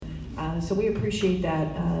So we appreciate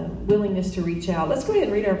that willingness to reach out. Let's go ahead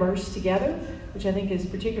and read our verse together, which I think is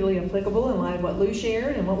particularly applicable in light of what Lou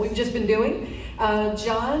shared and what we've just been doing.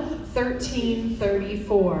 John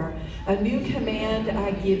 13:34. A new command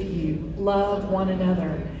I give you, love one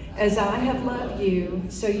another. As I have loved you,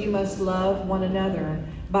 so you must love one another.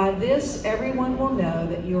 By this, everyone will know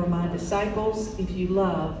that you are my disciples if you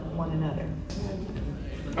love one another.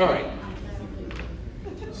 All right.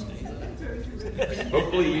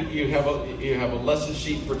 Hopefully you have a lesson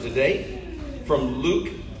sheet for today from Luke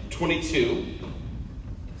 22.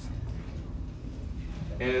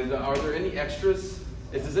 And are there any extras?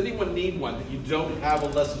 Does anyone need one that you don't have a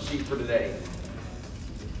lesson sheet for today?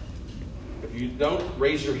 If you don't,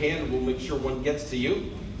 raise your hand and we'll make sure one gets to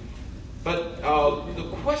you. But the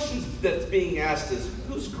questions that's being asked is,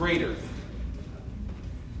 who's greater?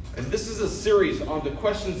 And this is a series on the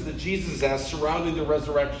questions that Jesus asked surrounding the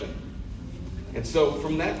resurrection. And so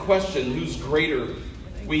from that question, who's greater,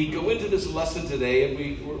 we go into this lesson today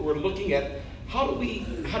and we're looking at how do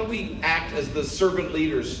we act as the servant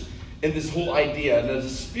leaders in this whole idea. And a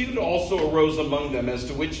dispute also arose among them as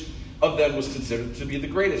to which of them was considered to be the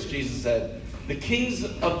greatest. Jesus said, the kings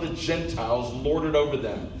of the Gentiles lord it over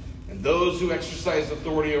them, and those who exercise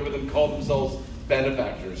authority over them call themselves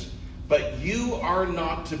benefactors. But you are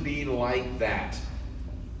not to be like that.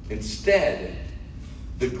 Instead,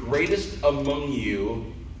 the greatest among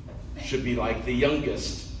you should be like the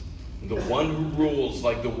youngest, and the one who rules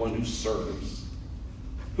like the one who serves.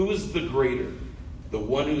 Who is the greater? The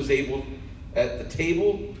one who's able at the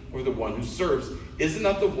table or the one who serves? Is it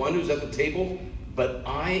not the one who's at the table? But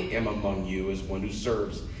I am among you as one who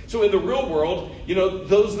serves. So in the real world,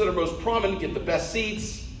 those that are most prominent get the best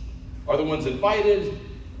seats, are the ones invited.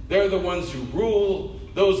 They're the ones who rule.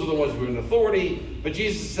 Those are the ones who are in authority. But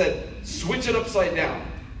Jesus said, switch it upside down.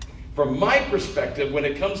 From my perspective, when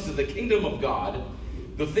it comes to the kingdom of God,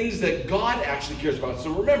 the things that God actually cares about.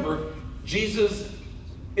 So remember, Jesus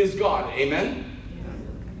is God. Amen?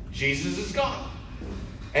 Jesus is God.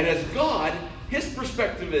 And as God, his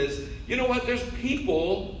perspective is, you know what? There's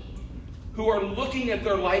people who are looking at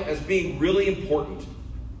their life as being really important.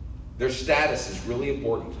 Their status is really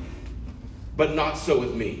important. But not so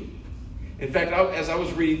with me. In fact, as I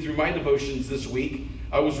was reading through my devotions this week,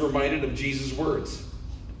 I was reminded of Jesus' words.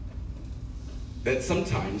 That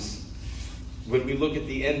sometimes, when we look at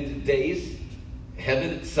the end days, heaven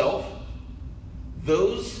itself,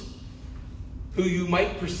 those who you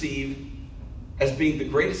might perceive as being the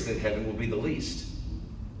greatest in heaven will be the least.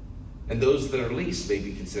 And those that are least may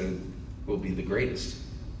be considered will be the greatest.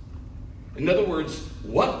 In other words,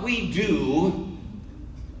 what we do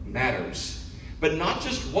matters. But not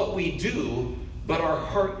just what we do, but our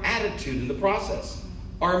heart attitude in the process.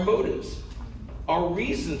 Our motives. Our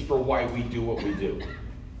reasons for why we do what we do.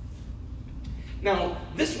 Now,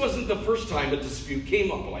 this wasn't the first time a dispute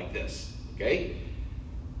came up like this. Okay?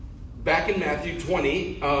 Back in Matthew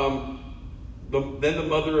 20, then the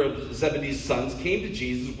mother of Zebedee's sons came to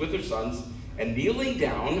Jesus with her sons and kneeling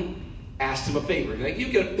down, asked him a favor. Now, you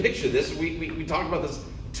can picture this. We talked about this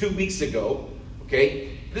 2 weeks ago.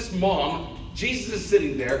 Okay? This mom, Jesus is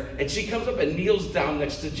sitting there, and she comes up and kneels down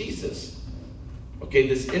next to Jesus. Okay,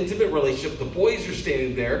 this intimate relationship. The boys are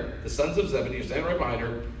standing there. The sons of Zebedee are standing right behind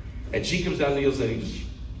her. And she comes down and kneels and he goes,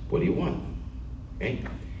 what do you want? Okay?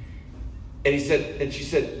 And she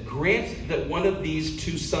said, grant that one of these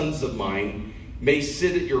two sons of mine may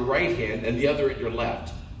sit at your right hand and the other at your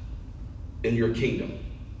left in your kingdom.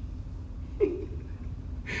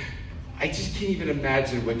 I just can't even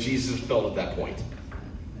imagine what Jesus felt at that point.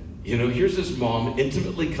 Here's this mom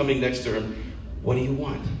intimately coming next to him. What do you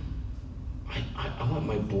want? I want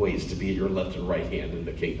my boys to be at your left and right hand in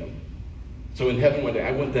the kingdom. So in heaven one day,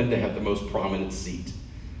 I want them to have the most prominent seat.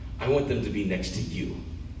 I want them to be next to you.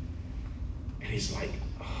 And he's like,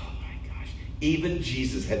 oh my gosh. Even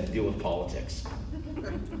Jesus had to deal with politics.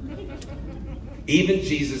 Even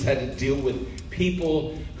Jesus had to deal with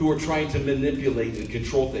people who were trying to manipulate and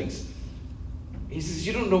control things. He says,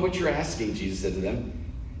 you don't know what you're asking, Jesus said to them.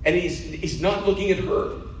 And he's not looking at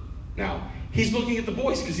her now. He's looking at the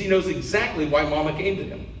boys because he knows exactly why Mama came to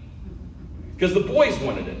him. Because the boys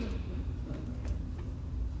wanted it.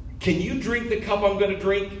 Can you drink the cup I'm going to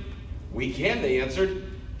drink? We can, they answered.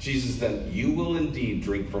 Jesus then, you will indeed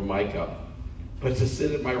drink from my cup. But to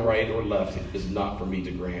sit at my right or left is not for me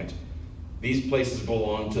to grant. These places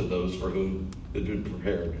belong to those for whom they've been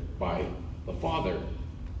prepared by the Father.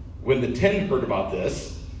 When the 10 heard about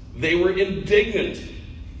this, they were indignant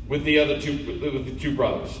with the two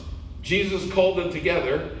brothers. Jesus called them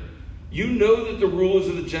together. You know that the rulers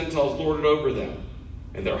of the Gentiles lord it over them,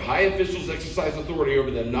 and their high officials exercise authority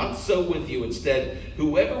over them. Not so with you. Instead,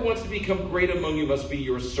 whoever wants to become great among you must be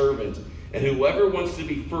your servant, and whoever wants to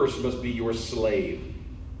be first must be your slave.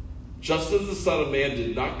 Just as the Son of Man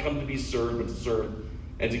did not come to be served, but to serve,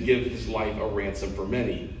 and to give his life a ransom for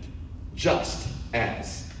many. Just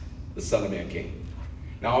as the Son of Man came.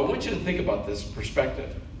 Now, I want you to think about this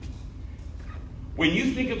perspective. When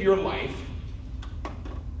you think of your life,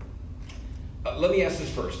 let me ask this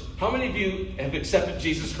first. How many of you have accepted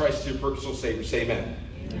Jesus Christ as your personal Savior? Say amen.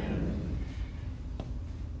 Amen.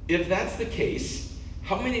 If that's the case,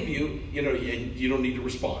 how many of you, you don't need to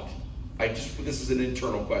respond. This is an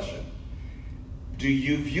internal question. Do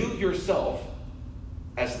you view yourself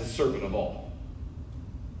as the servant of all?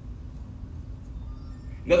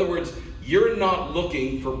 In other words, you're not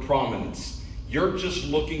looking for prominence. You're just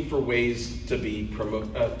looking for ways to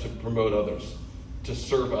promote others, to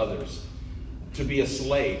serve others, to be a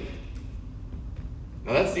slave.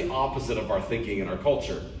 Now that's the opposite of our thinking in our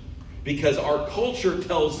culture, because our culture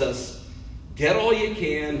tells us, get all you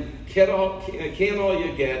can all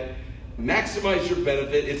you get, maximize your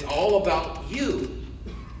benefit. It's all about you.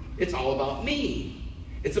 It's all about me.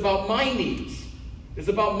 It's about my needs. It's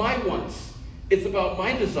about my wants. It's about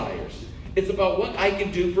my desires. It's about what I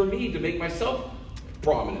can do for me to make myself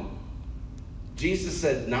prominent. Jesus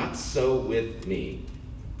said, not so with me.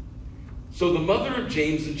 So the mother of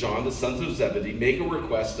James and John, the sons of Zebedee, make a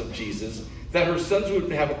request of Jesus that her sons would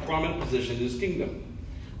have a prominent position in his kingdom.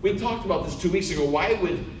 We talked about this 2 weeks ago. Why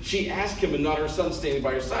would she ask him and not her son standing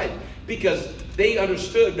by her side? Because they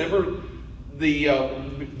understood, remember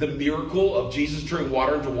the miracle of Jesus turning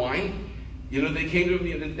water into wine? They came to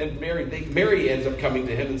him, and Mary ends up coming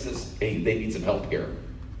to him and says, hey, they need some help here.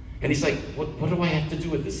 And he's like, what do I have to do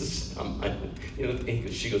with this?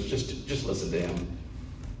 She goes, just listen to him.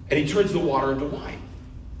 And he turns the water into wine.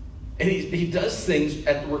 And he does things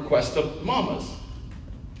at the request of mamas.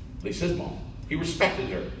 At least his mom. He respected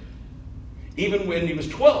her. Even when he was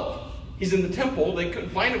 12, he's in the temple. They couldn't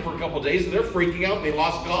find him for a couple of days, and they're freaking out. They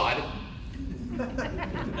lost God.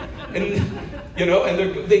 And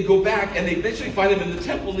they go back, and they eventually find him in the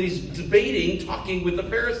temple. And he's debating, talking with the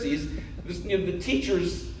Pharisees, the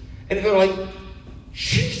teachers, and they're like,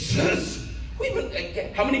 Jesus,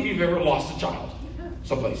 how many of you have ever lost a child?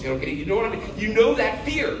 Someplace, you know what I mean? You know that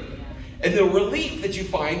fear. And the relief that you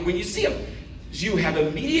find when you see them. is you have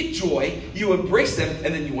immediate joy, you embrace them,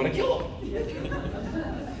 and then you want to kill them.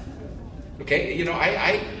 Okay?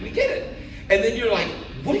 We get it. And then you're like,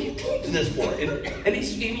 what are you doing to this for? And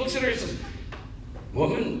he looks at her and says,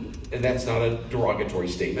 woman, and that's not a derogatory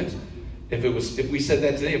statement. If we said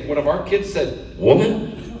that today, if one of our kids said,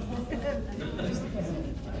 woman,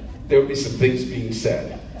 there would be some things being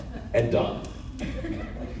said and done.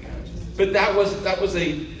 But that was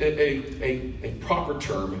a proper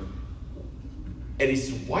term. And he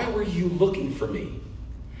said, why were you looking for me?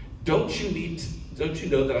 Don't you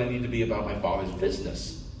know that I need to be about my Father's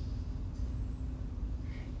business?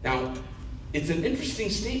 Now, it's an interesting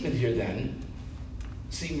statement here then.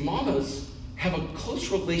 See, mamas have a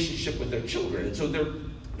close relationship with their children. And so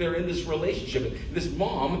they're in this relationship. This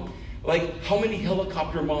mom, like how many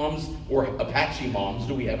helicopter moms or Apache moms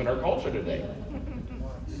do we have in our culture today?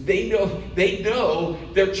 They know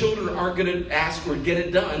their children aren't going to ask or get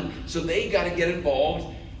it done, so they got to get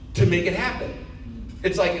involved to make it happen.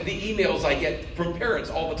 It's like the emails I get from parents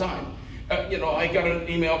all the time. I got an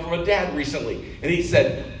email from a dad recently, and he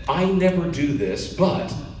said, I never do this,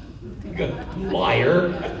 but... Liar.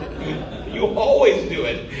 You always do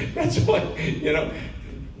it. That's what,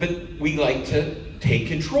 But we like to take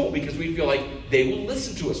control because we feel like they will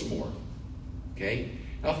listen to us more. Okay?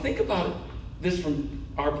 Now think about this from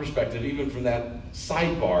our perspective, even from that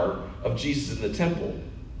sidebar of Jesus in the temple.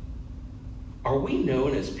 Are we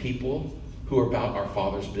known as people who are about our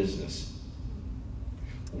Father's business?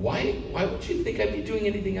 Why would you think I'd be doing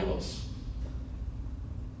anything else?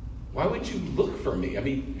 Why would you look for me? I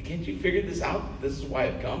mean, can't you figure this out? This is why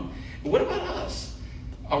I've come. But what about us?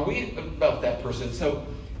 Are we about that person? So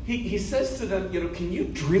he says to them, can you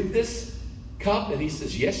drink this cup? And he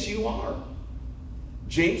says, yes, you are.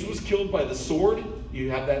 James was killed by the sword. You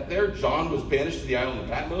have that there. John was banished to the island of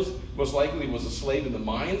Patmos. Most likely was a slave in the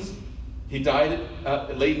mines. He died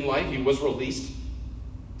late in life. He was released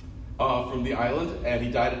from the island, and he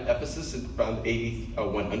died at Ephesus in around AD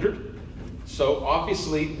 100. So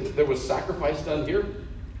obviously there was sacrifice done here.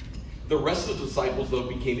 The rest of the disciples, though,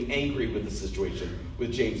 became angry with the situation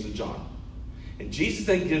with James and John. And Jesus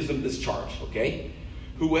then gives them this charge, okay?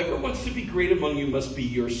 Whoever wants to be great among you must be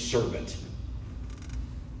your servant.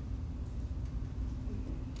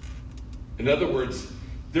 In other words,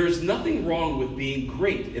 There's nothing wrong with being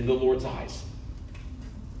great in the Lord's eyes.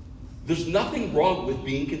 There's nothing wrong with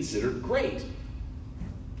being considered great.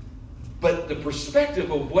 But the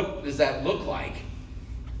perspective of what does that look like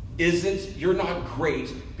isn't, you're not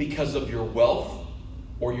great because of your wealth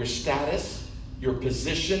or your status, your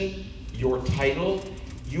position, your title.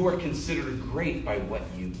 You are considered great by what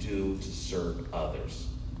you do to serve others.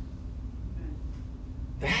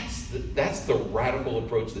 That's the radical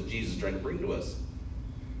approach that Jesus is trying to bring to us.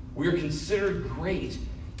 We are considered great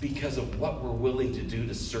because of what we're willing to do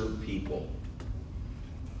to serve people.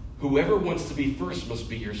 Whoever wants to be first must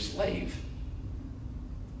be your slave.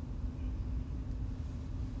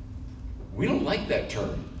 We don't like that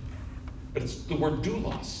term, but it's the word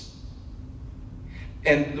doulos.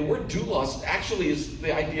 And the word doulos actually is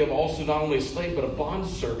the idea of also not only a slave, but a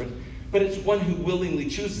bondservant, but it's one who willingly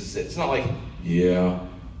chooses it. It's not like, yeah,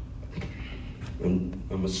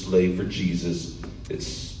 I'm a slave for Jesus. It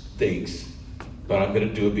stinks, but I'm going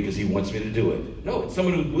to do it because he wants me to do it. No, it's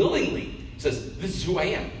someone who willingly says, this is who I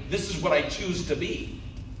am. This is what I choose to be.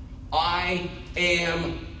 I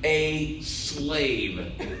am a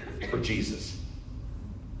slave for Jesus.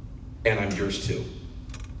 And I'm yours too.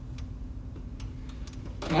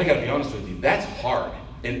 And I got to be honest with you, that's hard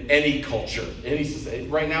in any culture, any society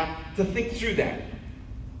right now, to think through that.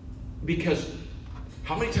 Because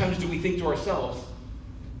how many times do we think to ourselves,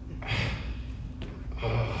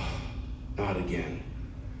 not again.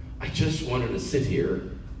 I just wanted to sit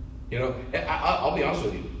here. You know, I'll be honest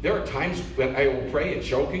with you. There are times when I will pray, and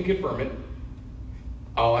Cheryl can confirm it.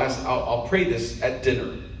 I'll pray this at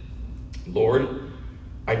dinner. Lord,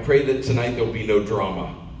 I pray that tonight there'll be no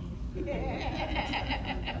drama. You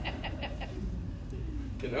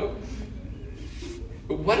know?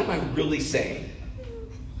 But what am I really saying?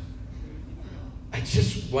 I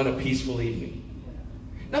just want a peaceful evening.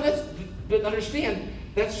 Now but understand,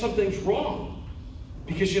 that something's wrong.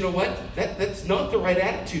 Because you know what? That's not the right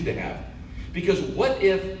attitude to have. Because what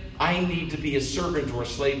if I need to be a servant or a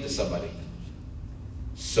slave to somebody?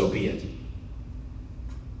 So be it.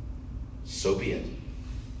 So be it.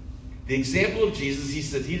 The example of Jesus, he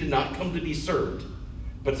said he did not come to be served,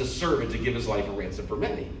 but to serve and to give his life a ransom for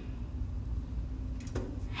many.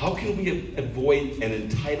 How can we avoid an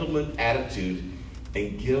entitlement attitude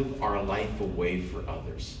and give our life away for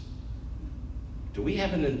others? Do I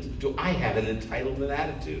have an entitlement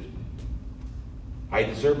attitude? I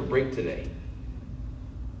deserve a break today.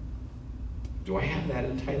 Do I have that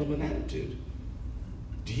entitlement attitude?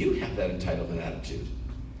 Do you have that entitlement attitude?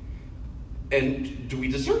 And do we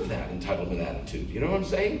deserve that entitlement attitude? You know what I'm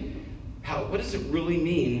saying? What does it really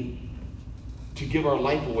mean to give our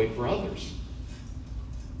life away for others?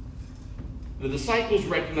 The disciples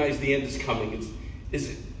recognize the end is coming.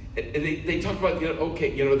 They talk about,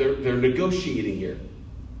 they're negotiating here.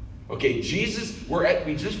 Okay, Jesus,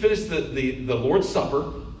 we just finished the Lord's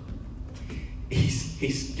Supper.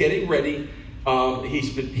 He's getting ready.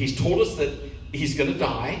 He's told us that he's going to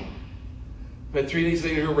die, but 3 days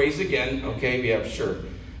later he'll raise again. Okay, yeah, sure.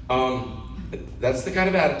 That's the kind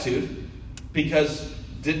of attitude. Because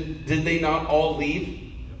did they not all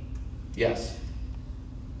leave? Yes.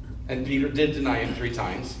 And Peter did deny him 3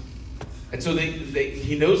 times. And so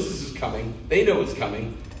he knows this is coming. They know it's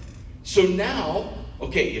coming. So now,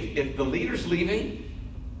 okay, if the leader's leaving,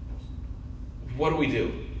 what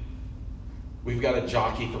do? We've got to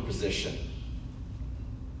jockey for position.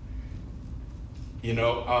 You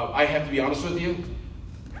know, I have to be honest with you.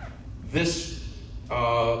 This,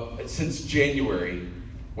 since January,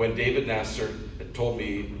 when David Nasser told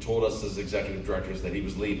us as executive directors that he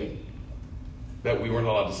was leaving, that we weren't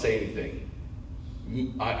allowed to say anything.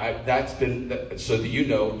 That's been, so that you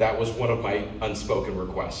know, that was one of my unspoken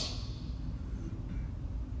requests.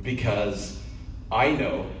 Because I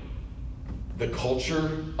know the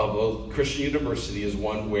culture of a Christian university is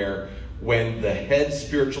one where when the head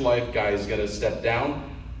spiritual life guy is going to step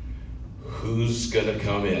down, who's going to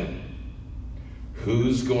come in?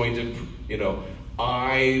 Who's going to,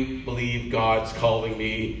 I believe God's calling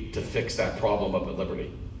me to fix that problem up at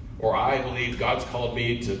Liberty. Or I believe God's called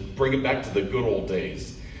me to bring it back to the good old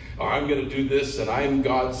days. Or I'm going to do this, and I'm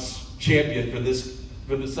God's champion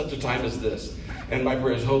for such a time as this. And my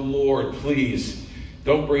prayer is, oh Lord, please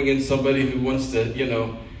don't bring in somebody who wants to,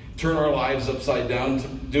 turn our lives upside down, to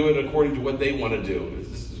do it according to what they want to do,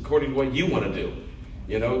 according to what you want to do.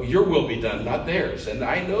 Your will be done, not theirs. And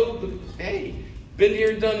I know, hey, been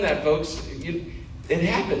here and done that, folks. It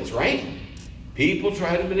happens, right? People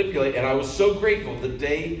try to manipulate, and I was so grateful the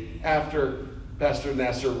day after Pastor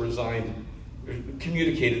Nasser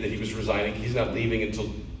communicated that he was resigning. He's not leaving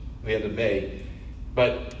until the end of May.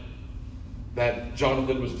 But that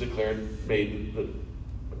Jonathan was made the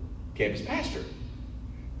campus pastor.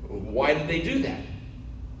 Why did they do that?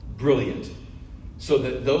 Brilliant. So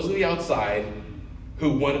that those on the outside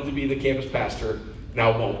who wanted to be the campus pastor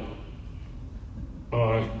now won't.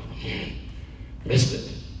 Missed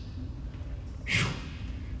it. Whew.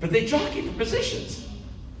 But they jockey for positions.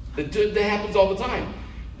 That happens all the time.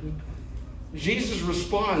 Jesus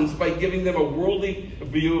responds by giving them a worldly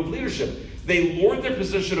view of leadership. They lord their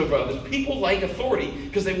position over others. People like authority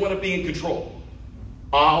because they want to be in control.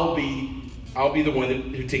 I'll be the one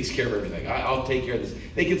who takes care of everything. I'll take care of this.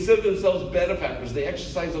 They consider themselves benefactors. They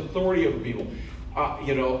exercise authority over people. I'm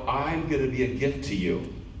going to be a gift to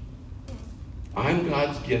you. I'm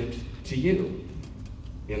God's gift to you.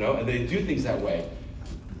 And they do things that way.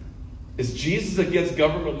 Is Jesus against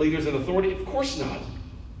government leaders and authority? Of course not.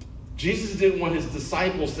 Jesus didn't want his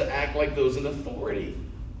disciples to act like those in authority,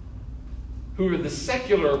 who are the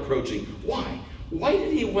secular approaching. Why? Why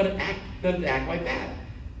did he want them to act like that?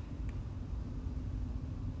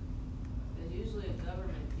 Because usually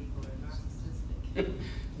government people are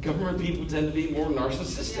narcissistic. Government people tend to be more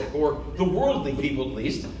narcissistic, or the worldly people at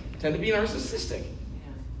least tend to be narcissistic.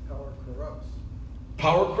 Yeah. Power corrupts.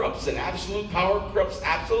 Power corrupts, and absolute power corrupts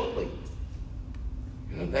absolutely.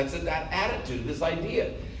 That's that attitude, this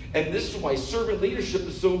idea. And this is why servant leadership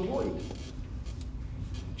is so important.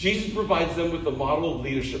 Jesus provides them with the model of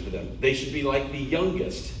leadership for them. They should be like the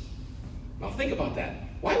youngest. Now think about that.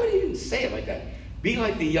 Why would he even say it like that? Be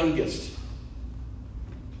like the youngest.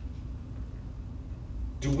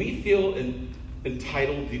 Do we feel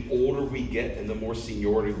entitled the older we get and the more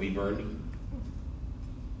seniority we've earned?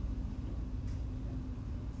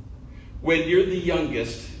 When you're the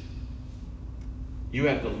youngest, you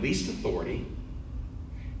have the least authority.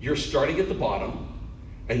 You're starting at the bottom,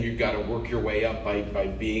 and you've got to work your way up by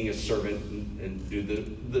being a servant and do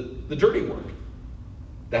the dirty work.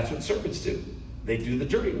 That's what servants do. They do the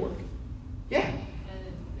dirty work. Yeah. And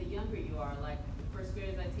the younger you are, like the first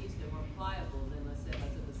graders I teach, they're more pliable than let's say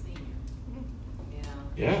the senior.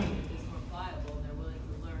 Yeah. They're just more pliable, and they're willing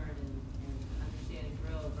to learn and understand and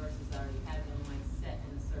grow versus already having their mind set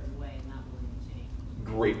in a certain way and not willing to change.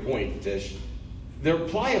 Great point, Tish. They're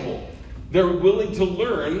pliable. They're willing to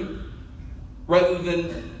learn rather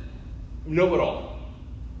than know it all.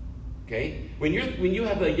 Okay? When you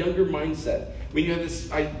have a younger mindset, when you have this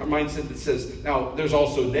mindset that says, now there's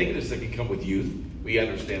also negatives that can come with youth. We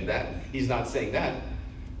understand that. He's not saying that.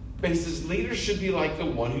 But he says leaders should be like the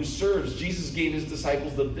one who serves. Jesus gave his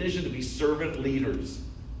disciples the vision to be servant leaders.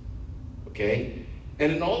 Okay?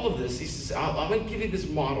 And in all of this, he says, I'm going to give you this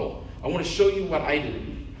model. I want to show you what I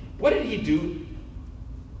did. What did he do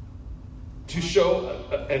to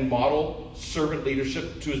show and model servant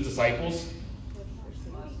leadership to his disciples?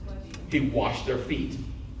 He washed their feet.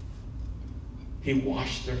 He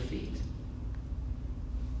washed their feet.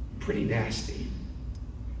 Pretty nasty.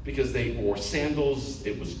 Because they wore sandals.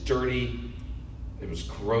 It was dirty. It was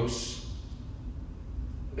gross.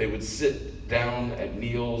 They would sit down at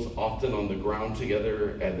meals, often on the ground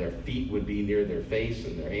together, and their feet would be near their face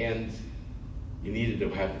and their hands. You needed to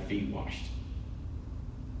have your feet washed.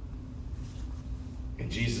 And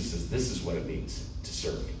Jesus says, this is what it means to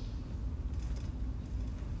serve.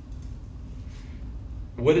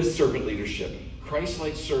 What is servant leadership?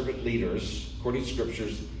 Christ-like servant leaders, according to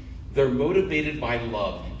scriptures, they're motivated by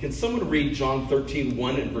love. Can someone read John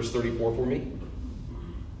 13:1 and verse 34 for me?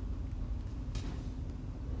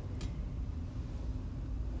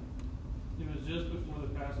 It was just before the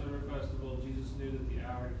Passover festival. Jesus knew that the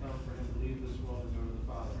hour had come for him to leave this world and go to the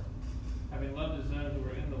Father. Having loved his own who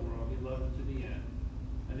were in the world, he loved them to the end.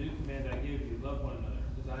 A new command I give you, love one another.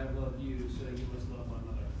 As I have loved you, so you must love one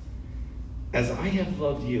another. As I have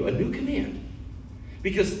loved you. A new command.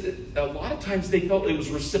 Because a lot of times they felt it was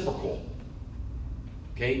reciprocal.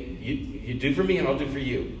 Okay? You do for me and I'll do for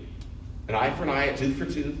you. An eye for an eye, a tooth for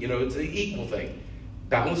a tooth. It's an equal thing.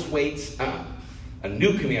 Balanced weights. A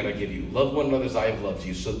new command I give you. Love one another as I have loved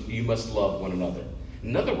you. So you must love one another.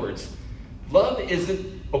 In other words, love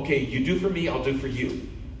isn't, okay, you do for me, I'll do for you.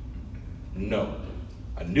 No.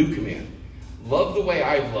 A new command. Love the way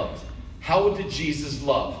I've loved. How did Jesus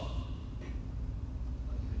love?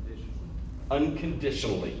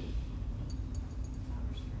 Unconditionally.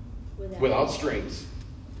 Without strings.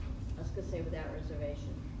 I was going to say without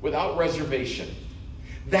reservation. Without reservation.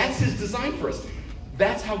 That's his design for us.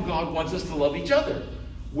 That's how God wants us to love each other.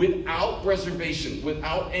 Without reservation.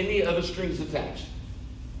 Without any other strings attached.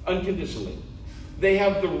 Unconditionally. They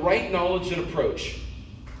have the right knowledge and approach.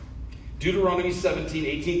 Deuteronomy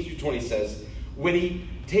 17:18-20 says, when he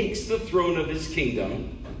takes the throne of his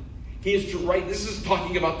kingdom, he is to write, this is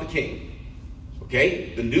talking about the king.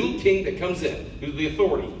 Okay? The new king that comes in, who's the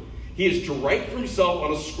authority, he is to write for himself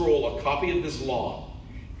on a scroll a copy of this law,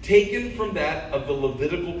 taken from that of the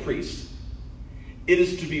Levitical priest. It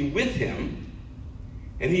is to be with him,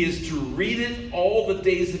 and he is to read it all the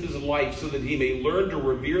days of his life, so that he may learn to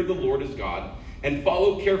revere the Lord his God, and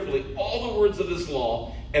follow carefully all the words of this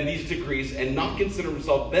law and these decrees, and not consider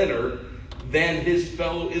himself better than his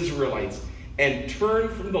fellow Israelites, and turn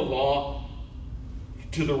from the law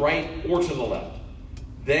to the right or to the left.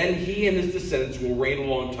 Then he and his descendants will reign a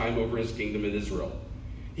long time over his kingdom in Israel.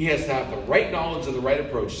 He has to have the right knowledge and the right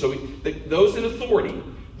approach. So those in authority,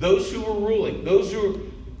 those who are ruling, those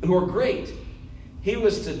who are great, he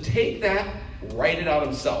was to take that, write it out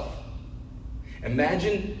himself.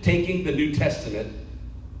 Imagine taking the New Testament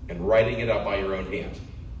and writing it out by your own hand.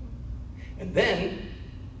 And then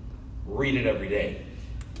read it every day.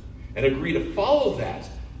 And agree to follow that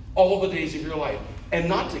all the days of your life. And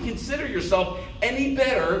not to consider yourself any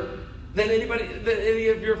better than any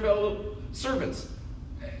of your fellow servants,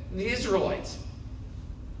 the Israelites.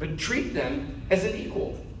 But treat them as an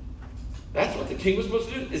equal. That's what the king was supposed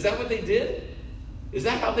to do. Is that what they did? Is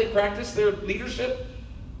that how they practiced their leadership?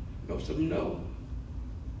 Most of them no.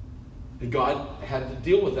 And God had to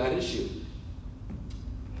deal with that issue.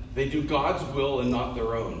 They do God's will and not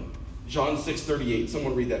their own. John 6:38.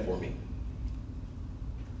 Someone read that for me.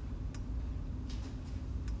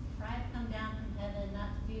 For I have come down from heaven not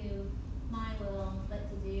to do my will, but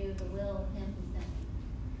to do the will of him who sent me.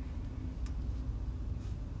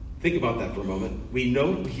 Think about that for a moment. We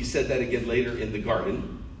know he said that again later in the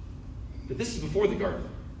garden, but this is before the garden.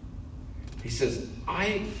 He says,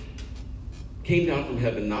 I came down from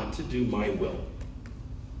heaven not to do my will,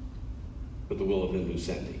 but the will of him who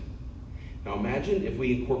sent me. Now imagine if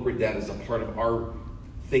we incorporate that as a part of our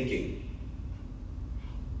thinking.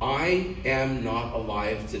 I am not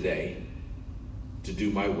alive today to do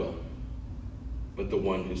my will, but the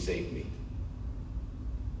one who saved me.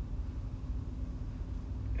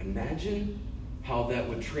 Imagine how that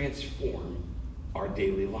would transform our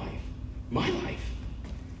daily life. My life.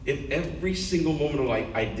 If every single moment of life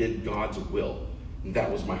I did God's will, and that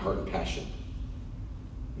was my heart and passion.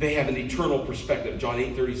 They have an eternal perspective. John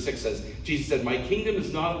 8:36 says, Jesus said, my kingdom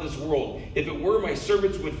is not of this world. If it were, my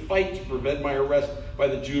servants would fight to prevent my arrest by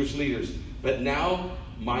the Jewish leaders. But now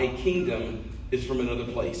my kingdom is from another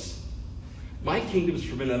place. My kingdom is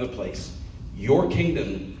from another place. Your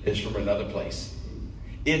kingdom is from another place.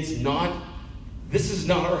 This is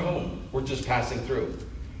not our home. We're just passing through.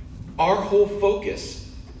 Our whole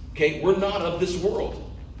focus, okay, we're not of this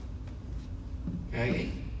world.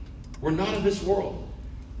 Okay? We're not of this world.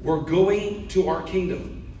 We're going to our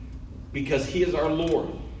kingdom because he is our Lord.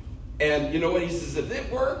 And you know what? He says, if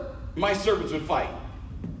it were, my servants would fight.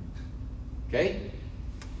 Okay?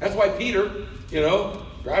 That's why Peter,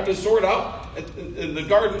 grabbed his sword out in the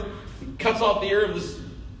garden, cuts off the ear of this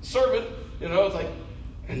servant. It's like,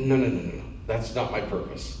 no. That's not my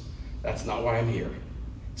purpose. That's not why I'm here.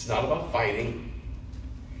 It's not about fighting,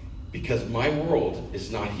 because my world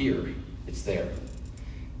is not here. It's there.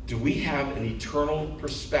 Do we have an eternal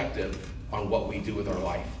perspective on what we do with our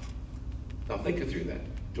life? Now think through that.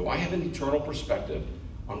 Do I have an eternal perspective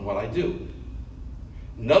on what I do?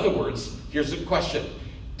 In other words, here's a question.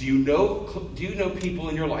 Do you know people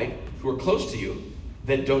in your life who are close to you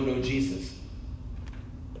that don't know Jesus?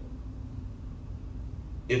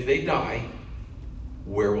 If they die,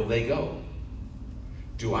 where will they go?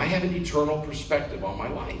 Do I have an eternal perspective on my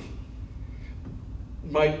life?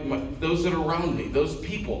 Those that are around me, those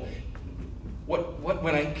people.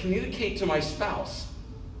 When I communicate to my spouse,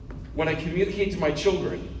 when I communicate to my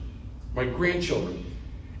children, my grandchildren,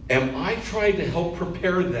 am I trying to help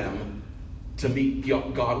prepare them to meet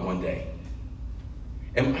God one day?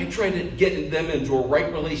 Am I trying to get them into a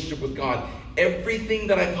right relationship with God? Everything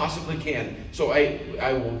that I possibly can. So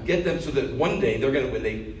I will get them so that one day when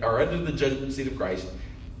they are under the judgment seat of Christ,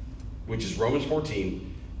 which is Romans 14,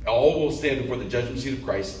 all will stand before the judgment seat of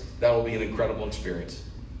Christ. That will be an incredible experience.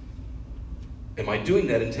 Am I doing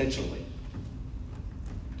that intentionally?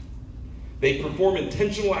 They perform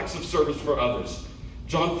intentional acts of service for others.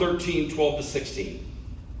 John 13:12-16.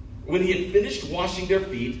 When he had finished washing their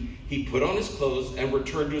feet, he put on his clothes and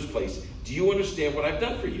returned to his place. Do you understand what I've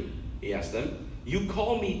done for you? He asked them. You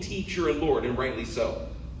call me teacher and Lord, and rightly so,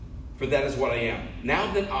 for that is what I am.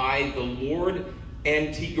 Now that I, the Lord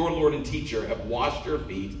and your Lord and teacher, have washed your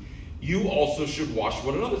feet, you also should wash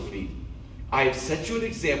one another's feet. I have set you an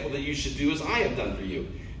example that you should do as I have done for you.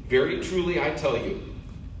 Very truly I tell you,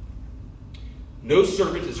 no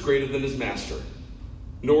servant is greater than his master,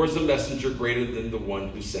 nor is a messenger greater than the one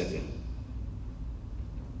who sent him.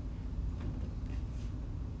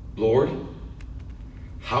 Lord,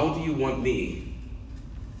 how do you want me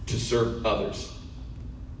to serve others?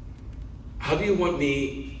 How do you want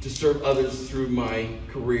me to serve others through my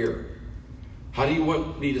career? How do you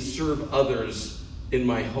want me to serve others in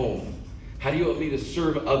my home? How do you want me to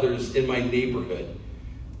serve others in my neighborhood?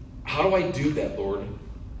 How do I do that, Lord,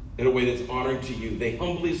 in a way that's honoring to you? They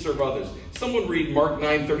humbly serve others. Someone read Mark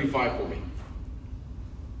 9:35 for me.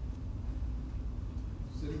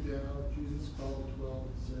 Sitting down, Jesus called the 12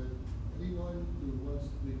 and said, anyone who wants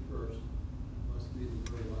to be first must be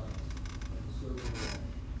the very last, and serve them all.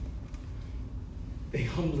 They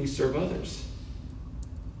humbly serve others.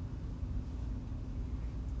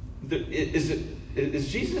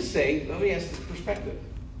 Is Jesus saying, let me ask this perspective.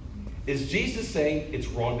 Is Jesus saying it's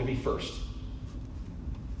wrong to be first?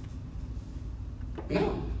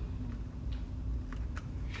 No.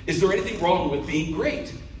 Is there anything wrong with being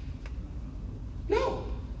great? No.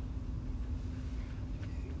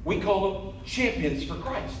 We call them champions for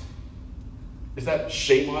Christ. Is that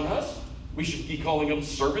shame on us? We should be calling them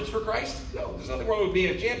servants for Christ? No, there's nothing wrong with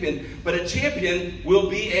being a champion, but a champion will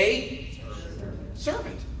be a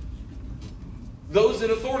servant. Those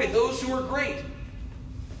in authority, those who are great.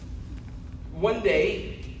 One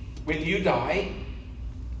day, when you die,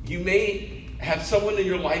 you may have someone in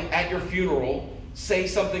your life at your funeral say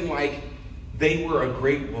something like, they were a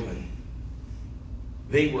great woman.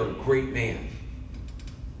 They were a great man.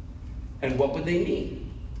 And what would they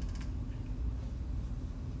mean?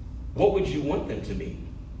 What would you want them to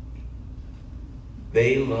mean?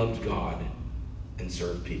 They loved God and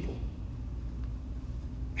served people.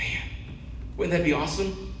 Man, wouldn't that be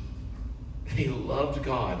awesome? They loved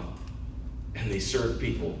God and they served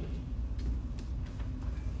people.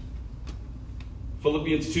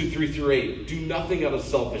 Philippians 2:3-8. Do nothing out of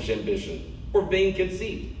selfish ambition or vain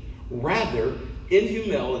conceit. Rather, in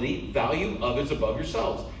humility, value others above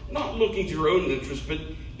yourselves, not looking to your own interest, but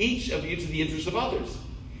each of you to the interest of others.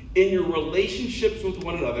 In your relationships with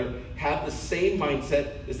one another, have the same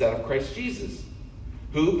mindset as that of Christ Jesus,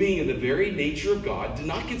 who, being in the very nature of God, did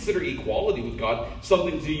not consider equality with God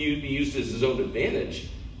something to be used as his own advantage.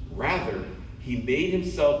 Rather, he made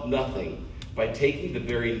himself nothing by taking the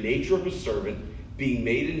very nature of a servant, being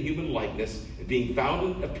made in human likeness, and being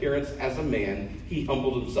found in appearance as a man, he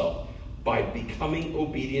humbled himself by becoming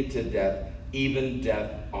obedient to death, even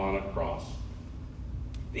death on a cross.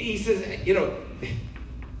 He says,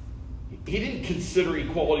 he didn't consider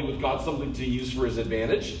equality with God something to use for his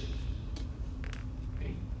advantage.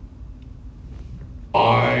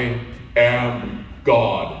 I am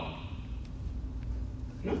God.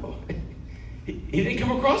 No, he didn't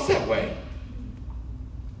come across that way.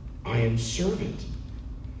 I am servant.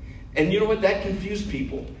 And you know what? That confused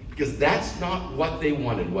people, because that's not what they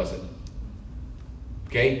wanted, was it?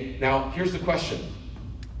 Okay, now here's the question.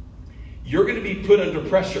 You're going to be put under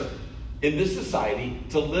pressure in this society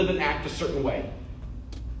to live and act a certain way.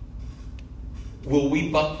 Will we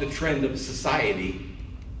buck the trend of society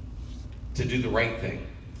to do the right thing?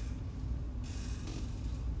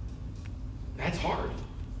 That's hard.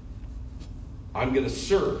 I'm going to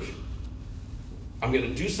serve. I'm going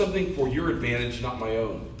to do something for your advantage, not my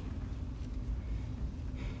own.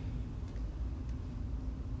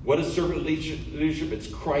 What is servant leadership? It's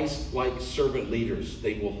Christ-like servant leaders.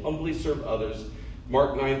 They will humbly serve others.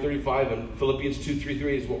 Mark 9:35 and Philippians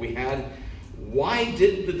 2:3-8 is what we had. Why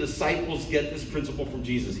didn't the disciples get this principle from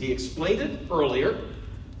Jesus? He explained it earlier.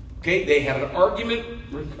 Okay, they had an argument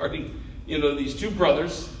regarding, these two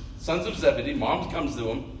brothers, sons of Zebedee. Mom comes to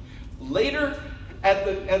them. Later, at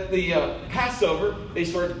the Passover, they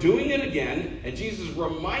start doing it again, and Jesus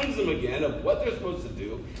reminds them again of what they're supposed to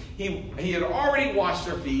do. He had already washed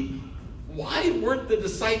their feet. Why weren't the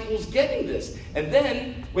disciples getting this? And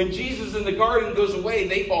then, when Jesus in the garden goes away,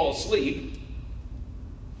 they fall asleep.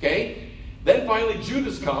 Okay? Then finally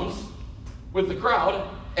Judas comes with the crowd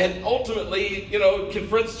and ultimately,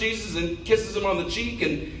 confronts Jesus and kisses him on the cheek,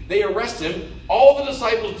 and they arrest him. All the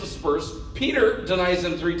disciples disperse. Peter denies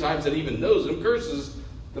him 3 times and even knows him, curses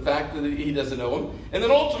the fact that he doesn't know him. And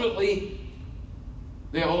then ultimately,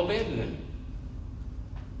 they all abandon him.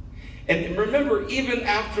 And remember, even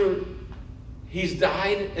after he's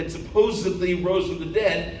died and supposedly rose from the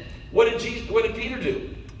dead, what did Peter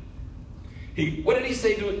do? What did he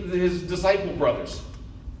say to his disciple brothers?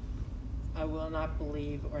 I will not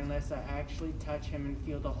believe unless I actually touch him and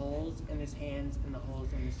feel the holes in his hands and the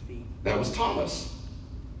holes in his feet. That was Thomas.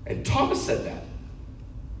 And Thomas said that.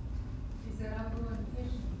 He said, I'm going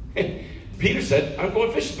fishing. Peter said, I'm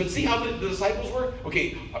going fishing. But see how the disciples were?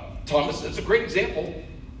 Okay, Thomas, it's a great example.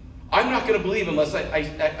 I'm not going to believe unless I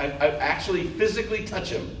actually physically touch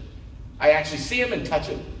him. I actually see him and touch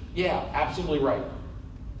him. Yeah, absolutely right.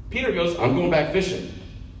 Peter goes, I'm going back fishing.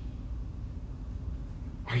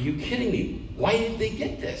 Are you kidding me? Why didn't they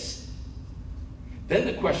get this? Then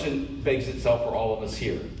the question begs itself for all of us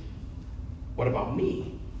here. What about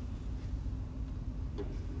me?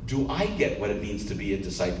 Do I get what it means to be a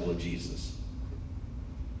disciple of Jesus?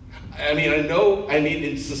 I mean,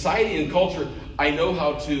 in society and culture, I know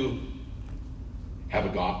how to have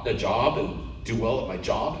a job and do well at my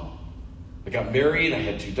job. I got married, I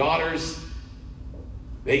had 2 daughters.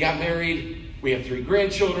 They got married, we have 3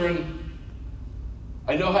 grandchildren.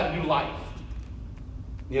 I know how to do life.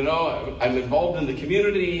 You know, I'm involved in the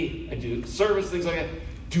community, I do service, things like that.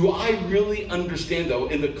 Do I really understand, though,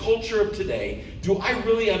 in the culture of today, do I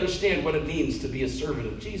really understand what it means to be a servant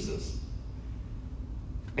of Jesus?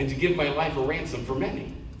 And to give my life a ransom for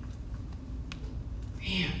many?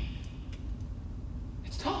 Man,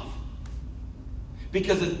 it's tough.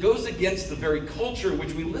 Because it goes against the very culture in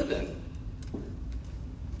which we live in.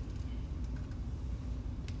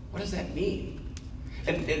 What does that mean?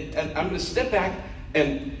 And I'm going to step back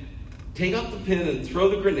and take out the pen and throw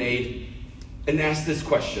the grenade and ask this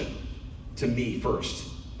question to me first,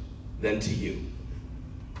 then to you.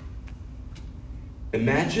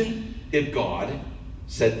 Imagine if God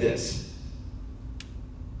said this,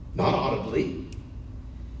 not audibly,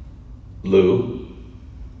 Lou,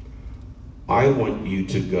 I want you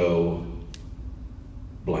to go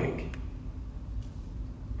blank.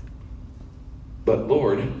 But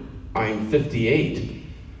Lord, I'm 58.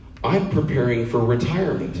 I'm preparing for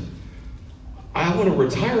retirement. I want to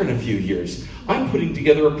retire in a few years. I'm putting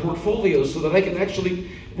together a portfolio so that I can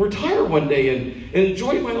actually retire one day and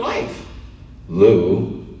enjoy my life.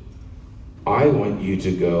 Lou, I want you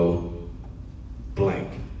to go blank.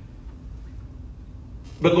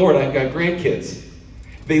 But Lord, I've got grandkids.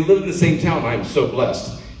 They live in the same town. I'm so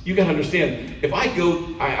blessed. You got to understand, if I go,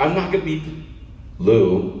 I'm not going to be,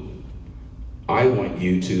 Lou, I want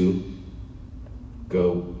you to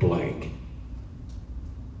go blank.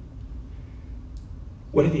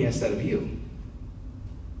 What if he asked that of you?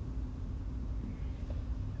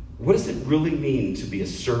 What does it really mean to be a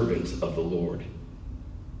servant of the Lord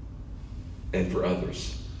and for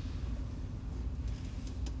others?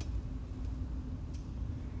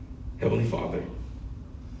 Heavenly Father,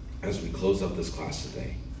 as we close up this class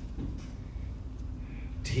today,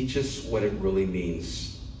 teach us what it really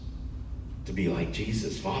means to be like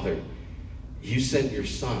Jesus. Father, you sent your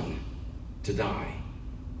Son to die.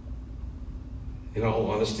 In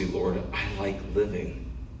all honesty, Lord, I like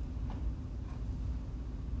living.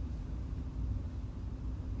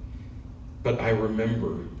 But I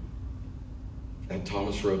remember at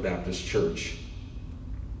Thomas Road Baptist Church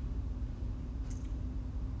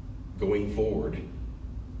going forward,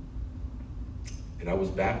 and I was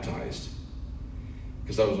baptized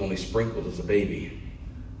because I was only sprinkled as a baby.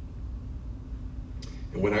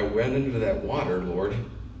 And when I went into that water, Lord,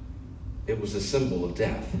 it was a symbol of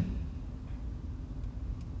death.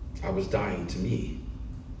 I was dying to me.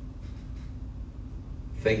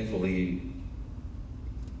 Thankfully,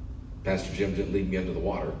 Pastor Jim didn't leave me under the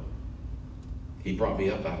water. He brought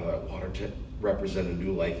me up out of that water to represent a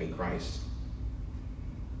new life in Christ.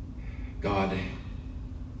 God,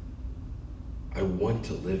 I want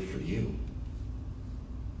to live for you.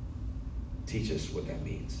 Teach us what that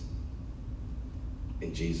means.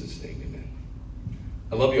 In Jesus' name, amen.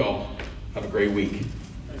 I love you all. Have a great week.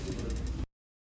 Thank you, Lord.